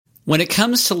When it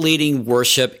comes to leading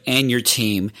worship and your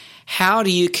team, how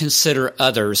do you consider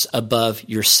others above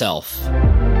yourself?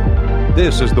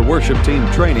 This is the Worship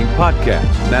Team Training Podcast.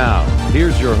 Now,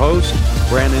 here's your host,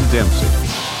 Brandon Dempsey.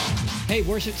 Hey,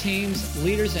 worship teams,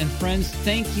 leaders, and friends,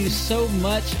 thank you so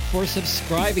much for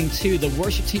subscribing to the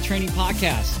Worship Team Training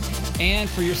Podcast and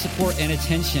for your support and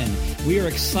attention. We are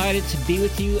excited to be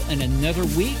with you in another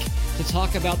week to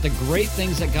talk about the great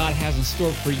things that God has in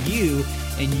store for you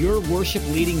in your worship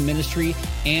leading ministry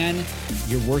and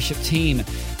your worship team.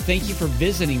 Thank you for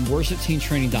visiting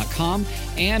worshipteamtraining.com,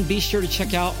 and be sure to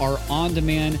check out our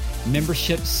on-demand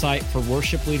membership site for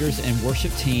worship leaders and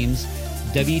worship teams,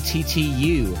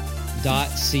 WTTU.co.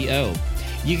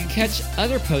 You can catch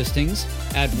other postings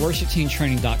at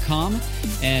worshipteamtraining.com,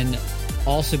 and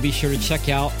also be sure to check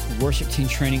out Worship Team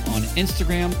Training on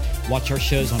Instagram. Watch our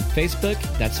shows on Facebook.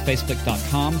 That's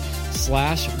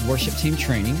facebook.com/Worship Team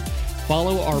Training.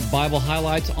 Follow our Bible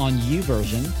highlights on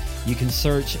YouVersion. You can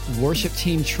search Worship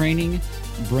Team Training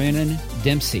Brandon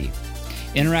Dempsey.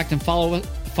 Interact and follow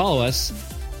us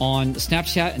on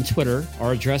Snapchat and Twitter.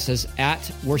 Our address is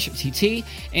 @WorshipTT.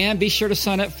 And be sure to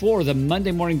sign up for the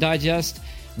Monday Morning Digest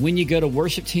when you go to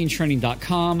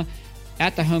worshipteamtraining.com.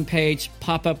 At the homepage,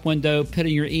 pop-up window, put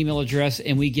in your email address,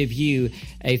 and we give you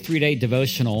a 3-day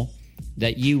devotional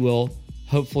that you will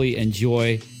hopefully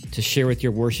enjoy to share with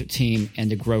your worship team and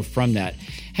to grow from that.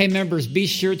 Hey, members, be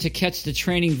sure to catch the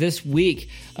training this week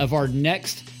of our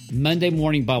next Monday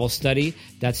morning Bible study.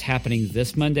 That's happening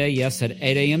this Monday, yes, at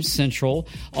 8 a.m. Central.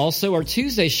 Also, our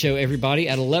Tuesday show, everybody,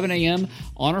 at 11 a.m.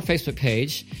 on our Facebook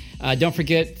page. Don't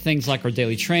forget things like our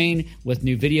daily train with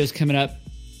new videos coming up,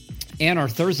 and our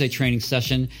Thursday training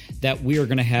session that we are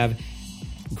going to have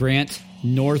Grant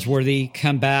Norsworthy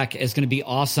come back. It's going to be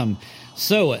awesome.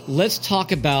 So let's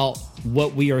talk about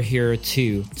what we are here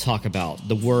to talk about,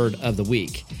 the word of the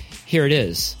week. Here it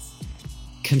is.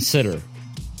 Consider.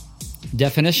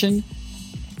 Definition: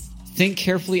 think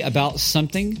carefully about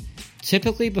something,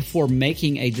 typically before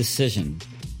making a decision.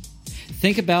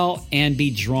 Think about and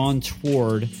be drawn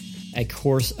toward a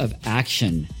course of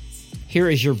action. Here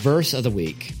is your verse of the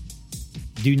week.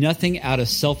 Do nothing out of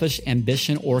selfish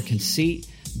ambition or conceit,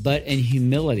 but in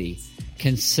humility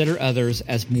consider others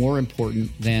as more important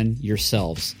than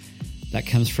yourselves. That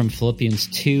comes from Philippians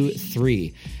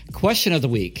 2:3. Question of the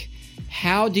week.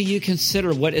 How do you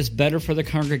consider what is better for the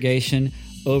congregation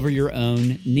over your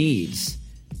own needs?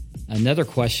 Another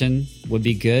question would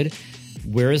be good.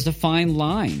 Where is the fine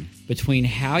line between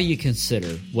how you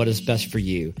consider what is best for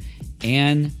you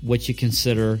and what you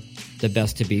consider the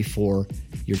best to be for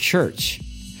your church?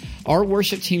 Our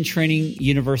Worship Team Training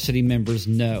University members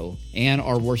know, and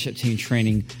our Worship Team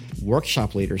Training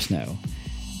workshop leaders know,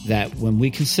 that when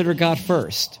we consider God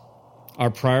first,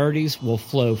 our priorities will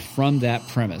flow from that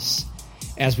premise.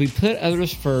 As we put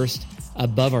others first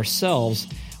above ourselves,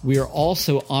 we are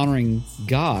also honoring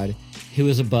God, who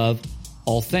is above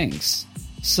all things.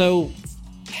 So,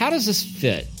 how does this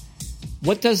fit?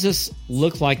 What does this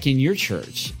look like in your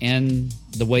church and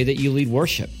the way that you lead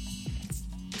worship?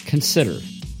 Consider.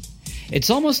 It's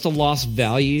almost a lost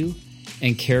value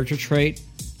and character trait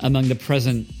among the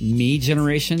present me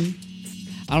generation.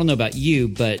 I don't know about you,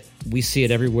 but we see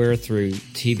it everywhere through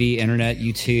TV, internet,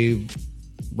 YouTube,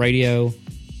 radio.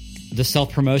 The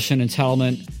self-promotion,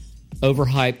 entitlement,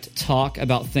 overhyped talk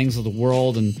about things of the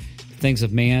world and things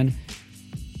of man.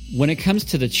 When it comes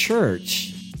to the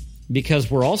church, because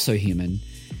we're also human,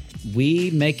 we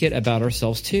make it about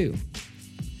ourselves too.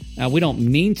 Now, we don't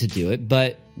mean to do it,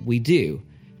 but we do.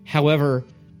 However,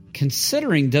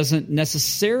 considering doesn't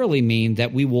necessarily mean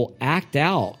that we will act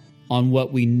out on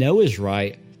what we know is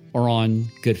right or on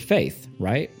good faith,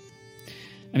 right?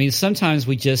 I mean, sometimes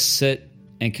we just sit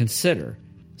and consider.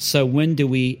 So when do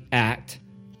we act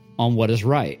on what is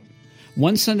right?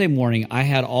 One Sunday morning, I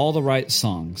had all the right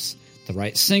songs, the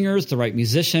right singers, the right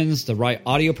musicians, the right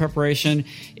audio preparation.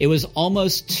 It was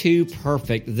almost too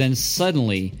perfect. Then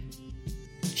suddenly,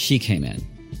 she came in.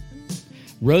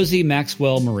 Rosie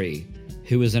Maxwell Marie,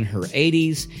 who was in her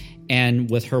 80s, and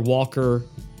with her walker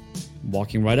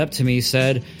walking right up to me,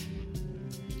 said,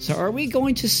 "So are we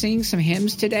going to sing some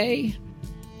hymns today?"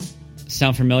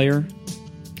 Sound familiar?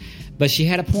 But she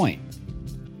had a point.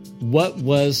 What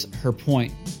was her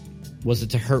point? Was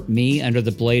it to hurt me under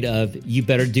the blade of, "You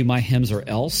better do my hymns or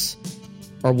else"?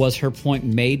 Or was her point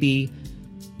maybe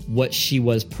what she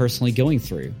was personally going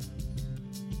through?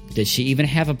 Did she even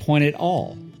have a point at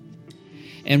all?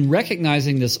 And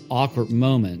recognizing this awkward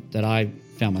moment that I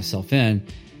found myself in,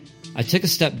 I took a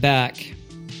step back,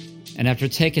 and after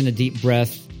taking a deep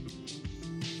breath,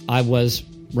 I was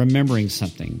remembering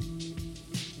something.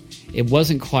 It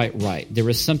wasn't quite right. There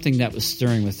was something that was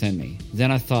stirring within me.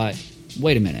 Then I thought,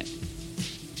 wait a minute.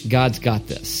 God's got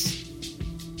this.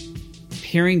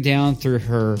 Peering down through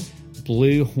her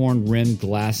blue horn-rimmed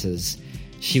glasses,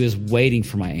 she was waiting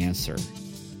for my answer.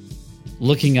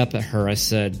 Looking up at her, I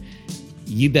said,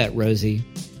 "You bet, Rosie.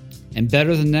 And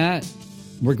better than that,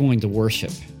 we're going to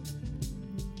worship."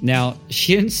 Now,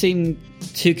 she didn't seem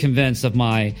too convinced of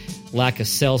my lack of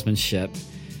salesmanship.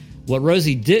 What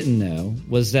Rosie didn't know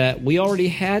was that we already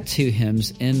had 2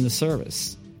 hymns in the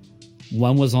service.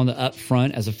 One was on the up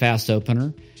front as a fast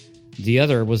opener. The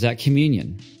other was at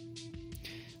communion.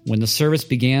 When the service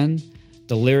began,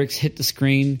 the lyrics hit the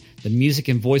screen, the music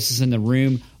and voices in the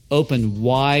room opened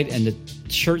wide, and the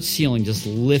church ceiling just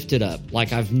lifted up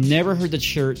like I've never heard the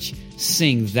church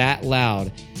sing that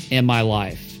loud in my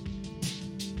life.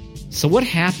 So what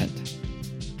happened?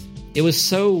 It was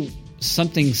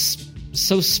something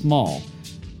so small,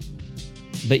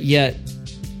 but yet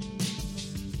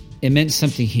it meant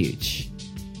something huge.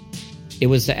 It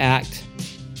was the act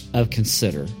of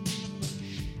consider.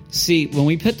 See, when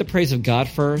we put the praise of God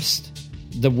first,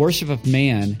 the worship of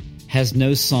man has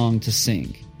no song to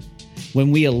sing.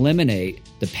 When we eliminate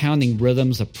the pounding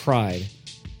rhythms of pride,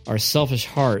 our selfish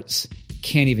hearts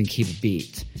can't even keep a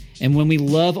beat. And when we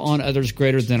love on others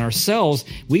greater than ourselves,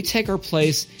 we take our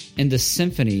place in the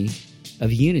symphony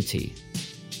of unity.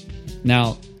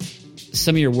 Now,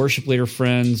 some of your worship leader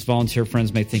friends, volunteer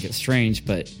friends may think it's strange,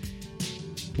 but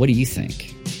what do you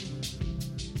think?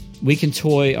 We can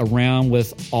toy around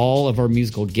with all of our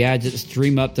musical gadgets,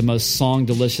 dream up the most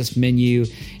song-delicious menu,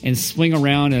 and swing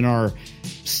around in our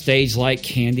stage-like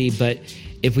candy, but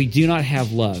if we do not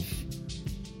have love,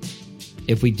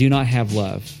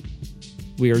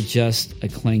 we are just a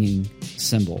clanging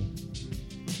cymbal.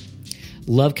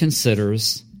 Love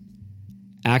considers,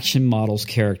 action models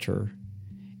character,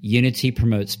 unity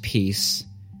promotes peace,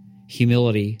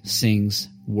 humility sings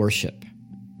worship.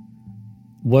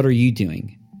 What are you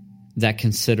doing that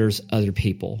considers other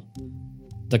people,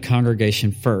 the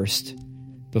congregation first,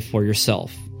 before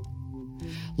yourself?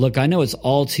 Look, I know it's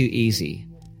all too easy.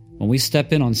 When we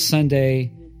step in on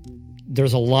Sunday,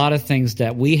 there's a lot of things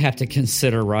that we have to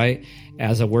consider, right?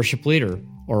 As a worship leader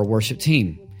or a worship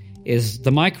team. Is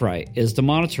the mic right? Is the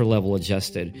monitor level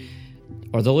adjusted?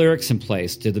 Are the lyrics in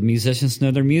place? Do the musicians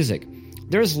know their music?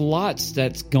 There's lots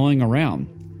that's going around.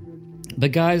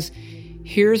 But guys,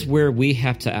 here's where we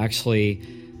have to actually,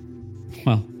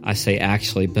 well, I say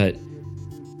actually, but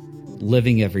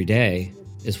living every day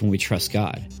is when we trust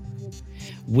God.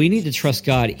 We need to trust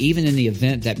God even in the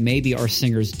event that maybe our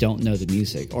singers don't know the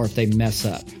music or if they mess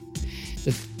up.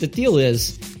 The deal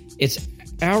is, it's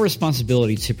our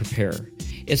responsibility to prepare.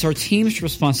 It's our team's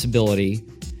responsibility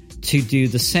to do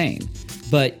the same,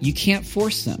 but you can't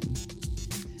force them.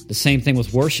 The same thing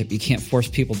with worship. You can't force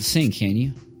people to sing, can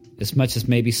you? As much as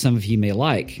maybe some of you may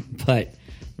like, but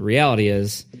the reality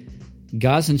is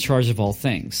God's in charge of all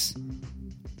things.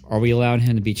 Are we allowing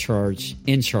him to be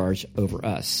in charge over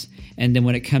us? And then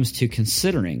when it comes to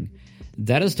considering,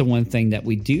 that is the one thing that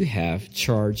we do have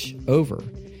charge over,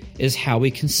 is how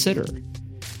we consider.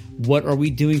 What are we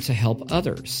doing to help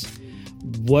others?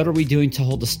 What are we doing to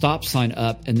hold the stop sign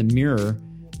up in the mirror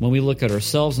when we look at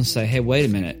ourselves and say, hey, wait a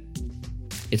minute,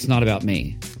 it's not about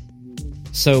me.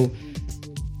 So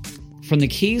from the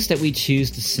keys that we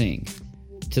choose to sing,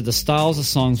 to the styles of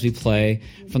songs we play,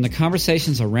 from the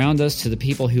conversations around us to the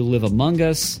people who live among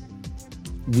us,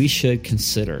 we should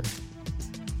consider.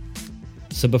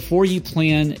 So before you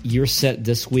plan your set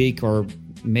this week, or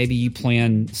maybe you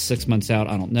plan 6 months out,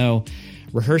 I don't know,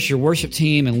 rehearse your worship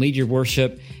team and lead your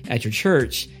worship at your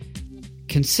church,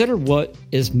 consider what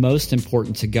is most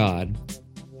important to God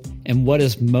and what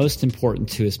is most important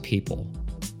to his people.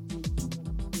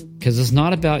 Because it's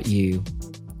not about you,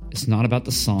 it's not about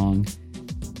the song,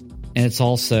 and it's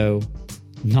also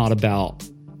not about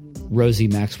Rosie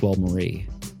Maxwell Marie.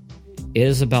 It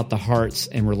is about the hearts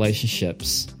and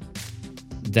relationships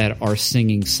that are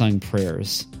singing sung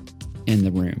prayers in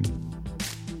the room.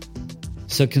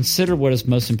 So consider what is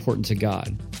most important to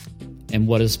God and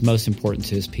what is most important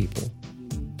to his people.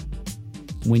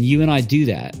 When you and I do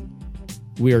that,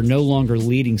 we are no longer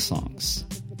leading songs.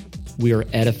 We are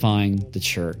edifying the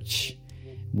church.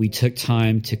 We took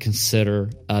time to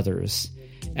consider others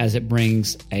as it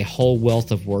brings a whole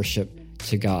wealth of worship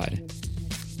to God,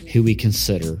 who we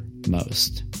consider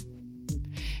most.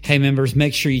 Hey, members,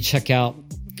 make sure you check out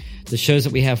the shows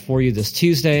that we have for you this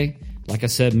Tuesday. Like I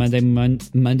said,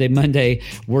 Monday,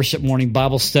 Worship Morning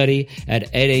Bible Study at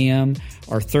 8 a.m.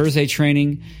 Our Thursday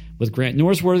training with Grant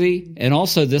Norsworthy. And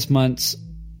also this month's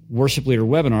Worship Leader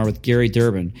webinar with Gary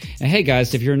Durbin. And hey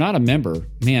guys, if you're not a member,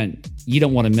 man, you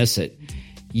don't want to miss it.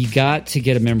 You got to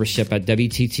get a membership at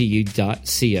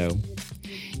WTTU.co,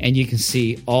 and you can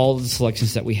see all the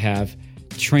selections that we have,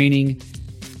 training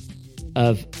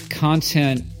of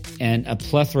content and a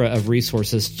plethora of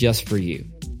resources just for you.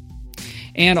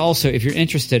 And also, if you're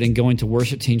interested in going to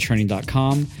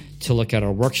worshipteamtraining.com to look at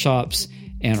our workshops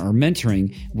and our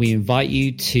mentoring, we invite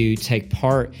you to take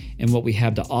part in what we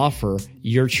have to offer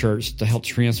your church to help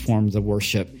transform the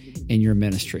worship in your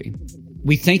ministry.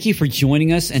 We thank you for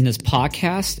joining us in this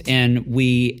podcast, and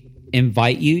we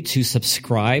invite you to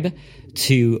subscribe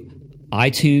to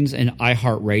iTunes and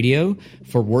iHeartRadio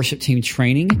for Worship Team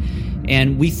Training,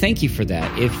 and we thank you for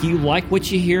that. If you like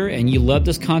what you hear and you love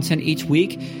this content each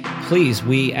week, please,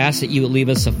 we ask that you would leave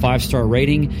us a 5-star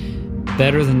rating.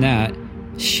 Better than that,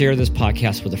 share this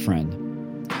podcast with a friend.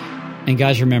 And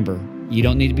guys, remember, you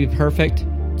don't need to be perfect.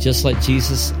 Just let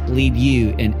Jesus lead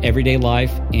you in everyday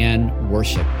life and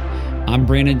worship. I'm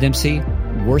Brandon Dempsey,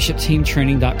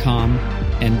 worshipteamtraining.com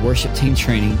and Worship Team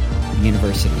Training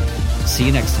University. See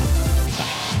you next time.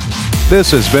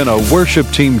 This has been a Worship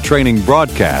Team Training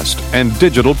broadcast and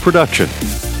digital production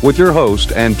with your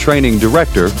host and training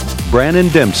director, Brandon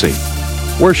Dempsey.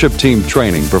 Worship Team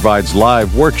Training provides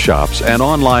live workshops and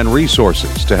online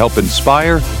resources to help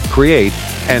inspire, create,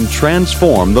 and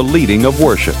transform the leading of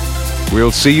worship.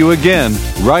 We'll see you again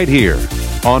right here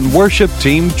on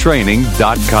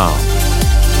worshipteamtraining.com.